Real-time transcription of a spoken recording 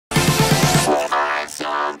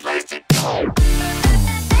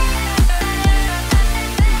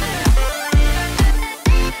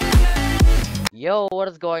Yo, what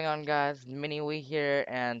is going on, guys? Mini Wee here,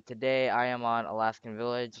 and today I am on Alaskan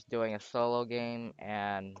Village doing a solo game,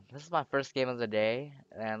 and this is my first game of the day,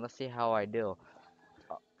 and let's see how I do.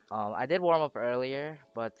 I did warm up earlier,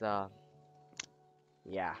 but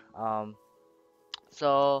yeah.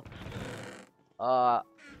 So uh,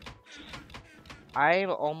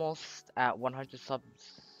 I'm almost at 100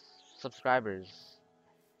 subscribers,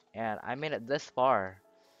 and I made it this far,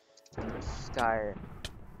 and this guy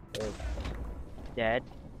is dead.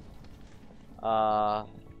 Uh,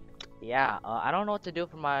 yeah. I don't know what to do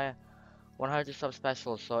for my 100 sub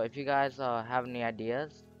special. So if you guys have any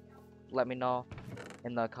ideas, let me know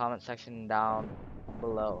in the comment section down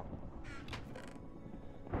below.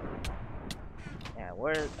 And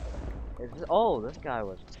where is this? Oh, this guy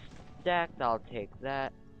was stacked. I'll take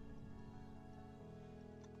that.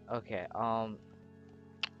 Okay.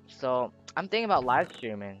 So I'm thinking about live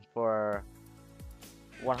streaming for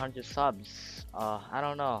 100 subs. I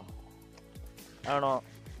don't know. I don't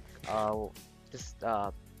know. Just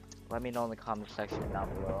let me know in the comment section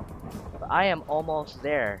down below. But I am almost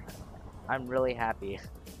there. I'm really happy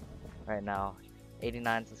right now.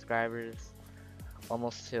 89 subscribers,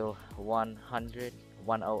 almost to 100,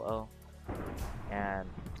 100, and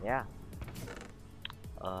yeah.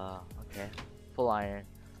 Okay, full iron.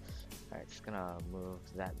 Alright, just gonna move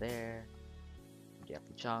that there. Get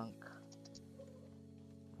the junk.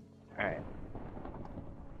 Alright.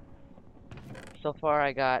 So far,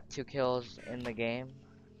 I got 2 kills in the game.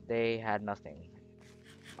 They had nothing.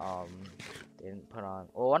 They didn't put on.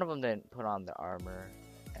 Well, one of them didn't put on the armor,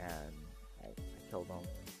 and I killed him.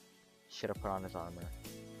 Should have put on his armor.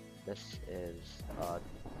 This is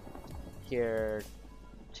tier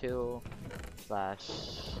 2 slash.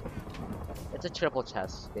 It's a triple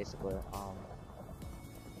chest basically.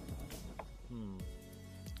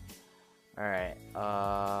 Alright.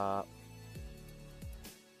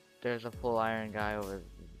 There's a full iron guy over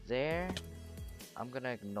there. I'm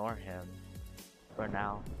gonna ignore him for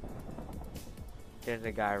now. There's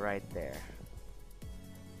a guy right there.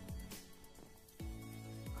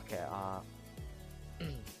 Okay, I'm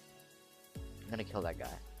gonna kill that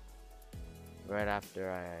guy right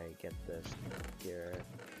after I get this here.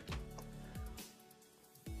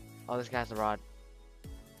 Oh, this guy's a rod.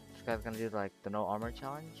 This guy's gonna do like the no armor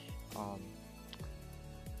challenge.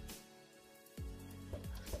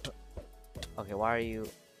 Okay, why are you?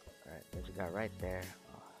 Alright, there's a guy right there.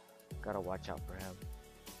 Gotta watch out for him.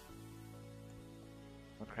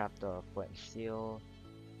 I'll craft a flint and steel.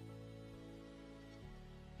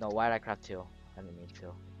 No, why did I craft 2? I didn't mean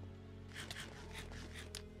to.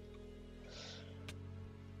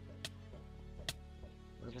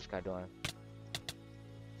 What is this guy doing?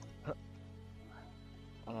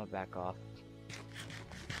 I'm gonna back off.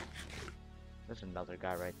 There's another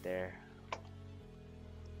guy right there.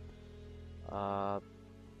 I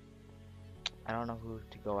don't know who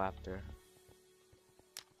to go after.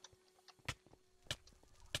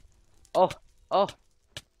 Oh,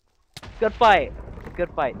 good fight,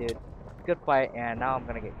 dude. Good fight, and now I'm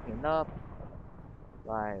gonna get cleaned up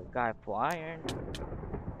by a guy full iron.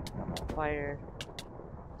 I'm on fire.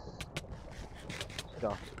 Let's go.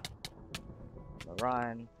 I'm gonna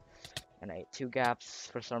run, and I ate 2 gaps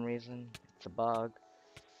for some reason. It's a bug.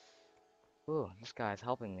 Ooh, this guy's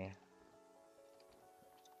helping me.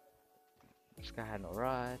 This guy had no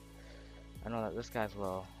rod. I know that this guy's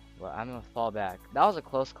low, but I'm gonna fall back. That was a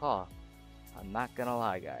close call. I'm not gonna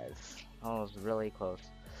lie, guys. That was really close.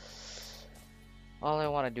 All I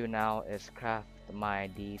want to do now is craft my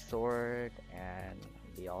D sword and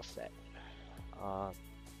be all set.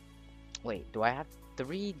 Wait, do I have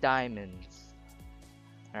 3 diamonds?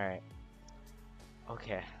 Alright.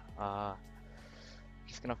 Okay.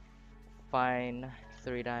 Just gonna find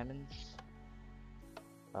 3 diamonds.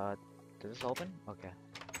 Does this open? Okay.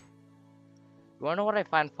 You wanna know what I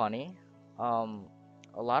find funny?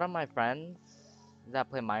 A lot of my friends that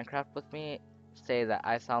play Minecraft with me say that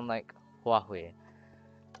I sound like Huawei,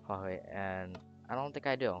 and I don't think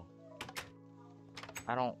I do.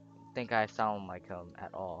 I don't think I sound like him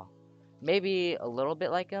at all. Maybe a little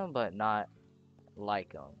bit like him, but not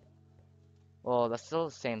like him. Well, that's still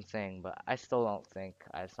the same thing, but I still don't think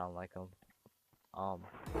I sound like him.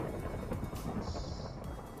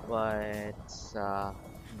 But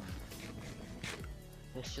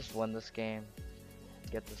let's just win this game.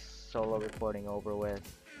 Get this solo recording over with.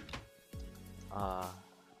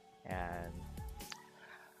 And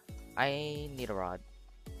I need a rod.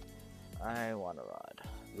 I want a rod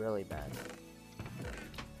really bad.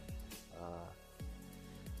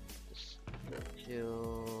 Just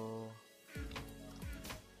to...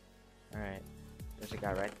 Alright, there's a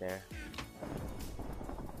guy right there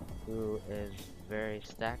who is very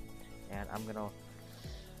stacked, and I'm gonna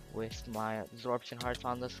waste my absorption hearts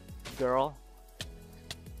on this girl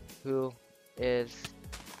who is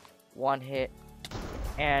one hit,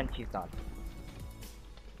 and she's done.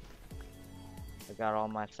 I got all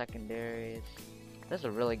my secondaries. This is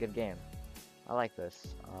a really good game. I like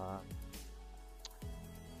this. I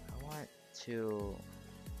want to...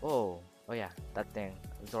 Oh yeah, that thing.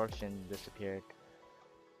 Absorption disappeared.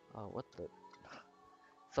 Oh, what the...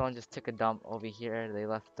 Someone just took a dump over here. They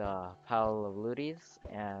left a pile of looties,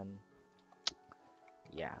 and...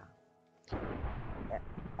 Yeah.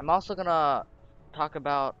 I'm also gonna talk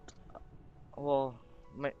about... Well,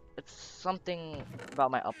 it's something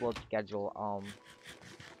about my upload schedule.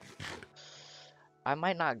 I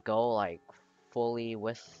might not go, like, fully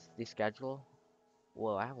with the schedule.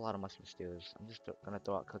 Whoa, I have a lot of mushroom stews. I'm just gonna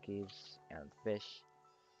throw out cookies and fish,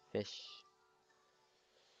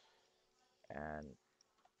 and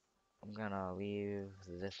I'm gonna leave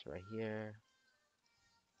this right here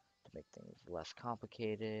to make things less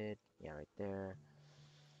complicated. Yeah, right there.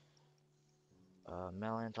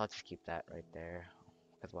 Melons, I'll just keep that right there,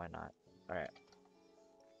 because why not? Alright.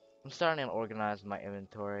 I'm starting to organize my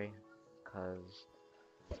inventory, because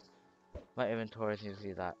my inventory is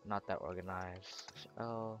usually not that organized.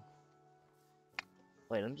 Oh.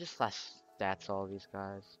 Wait, let me just slash stats all these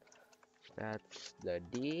guys. That's the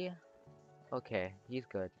D. Okay, he's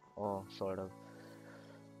good. Well, sort of.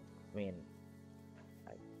 I mean,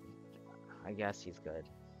 I guess he's good.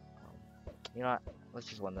 You know what? Let's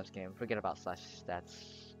just win this game. Forget about slash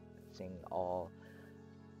stats. Seeing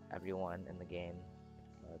everyone in the game.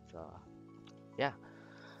 But, yeah.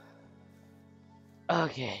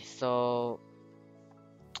 Okay, so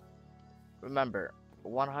remember,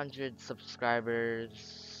 100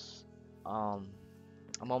 subscribers. I'm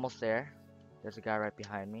almost there. There's a guy right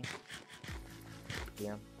behind me. See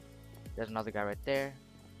him? There's another guy right there.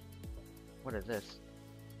 What is this?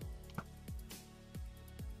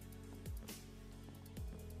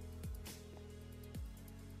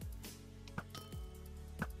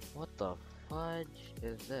 What the fudge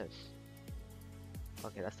is this?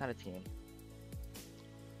 Okay, that's not a team.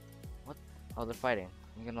 What? Oh, they're fighting.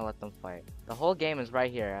 I'm gonna let them fight. The whole game is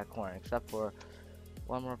right here at corner, except for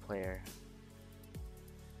one more player.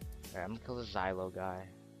 Alright, I'm gonna kill the Xylo guy.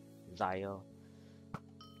 Xyo.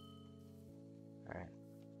 Alright.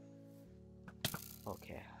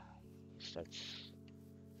 Okay. He's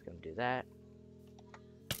gonna do that.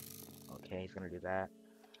 Okay, he's gonna do that.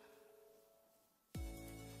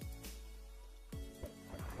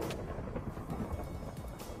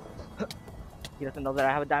 He doesn't know that I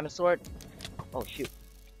have a diamond sword. Oh shoot.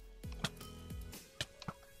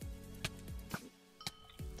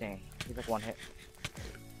 Dang, he's like one hit.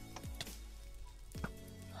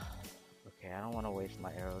 Okay, I don't want to waste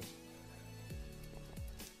my arrows.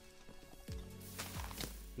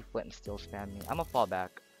 He flint and steel spam me. I'm gonna fall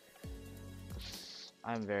back.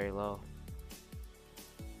 I'm very low.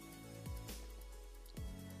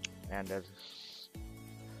 And I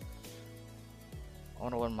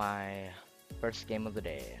wanna win my first game of the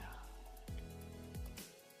day.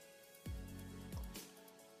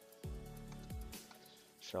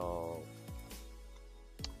 So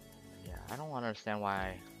yeah, I don't understand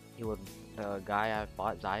why the guy I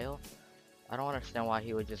fought, Xyo, I don't understand why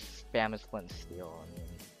he would just spam his flint and steel. I mean,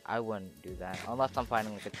 I wouldn't do that unless I'm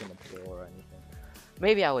fighting like a team of 2 or anything.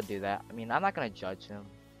 Maybe I would do that. I mean, I'm not gonna judge him.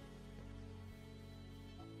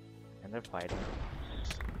 And they're fighting.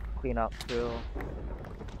 Clean up too.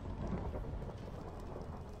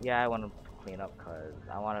 Yeah, I want to clean up because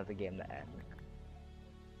I wanted the game to end.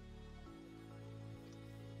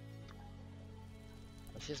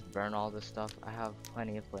 Let's just burn all this stuff. I have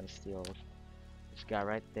plenty of flint and steel. This guy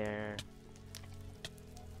right there.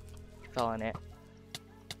 Fell in it.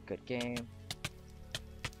 Good game.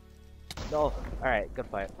 No. Alright, good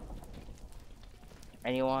fight.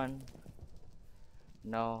 Anyone?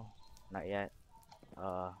 No, not yet.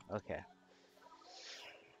 Okay.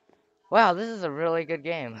 Wow, this is a really good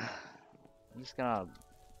game. I'm just gonna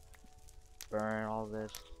burn all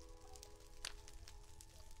this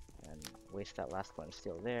and waste that last one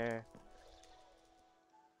still there.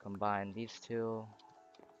 Combine these two.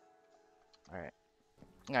 Alright.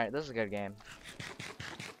 Alright, this is a good game.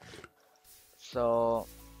 So,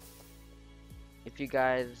 if you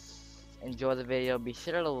guys enjoy the video, be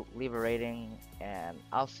sure to leave a rating, and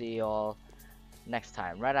I'll see you all next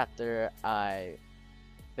time, right after I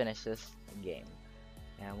finish this game.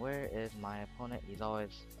 And where is my opponent? He's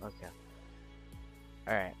always... okay.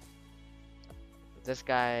 Alright. If this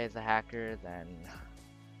guy is a hacker, then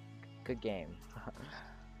good game.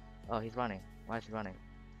 Oh, he's running. Why is he running?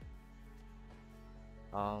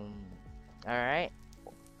 Alright.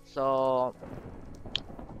 So,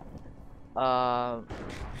 yeah,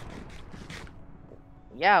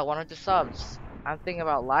 100 subs. I'm thinking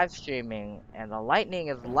about live streaming, and the lightning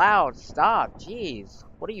is loud. Stop, jeez.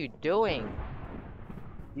 What are you doing?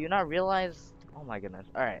 Do you not realize? Oh my goodness.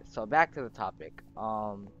 Alright, so back to the topic.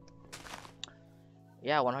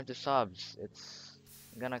 Yeah, 100 subs. It's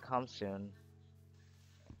gonna come soon.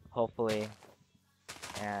 Hopefully.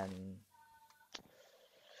 And,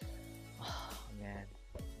 oh man.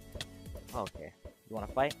 Okay. You wanna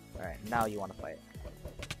fight? Alright, now you wanna fight.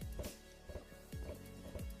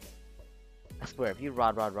 I swear, if you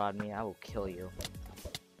rod me, I will kill you.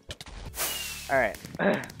 Alright.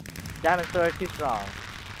 Diamond sword too strong.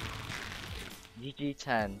 GG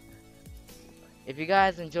 10. If you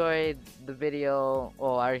guys enjoyed the video,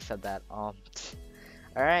 oh, I already said that.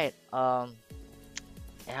 Alright,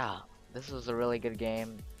 yeah, this was a really good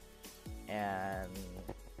game, and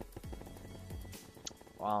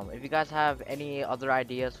if you guys have any other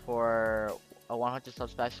ideas for a 100 sub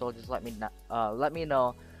special, just let me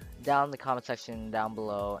know down in the comment section down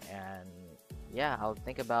below, and yeah, I'll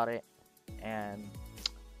think about it. And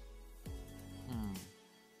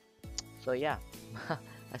so yeah.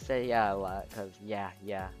 I say yeah a lot, cause yeah.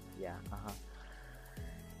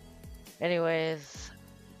 Anyways,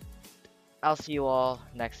 I'll see you all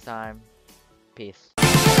next time. Peace.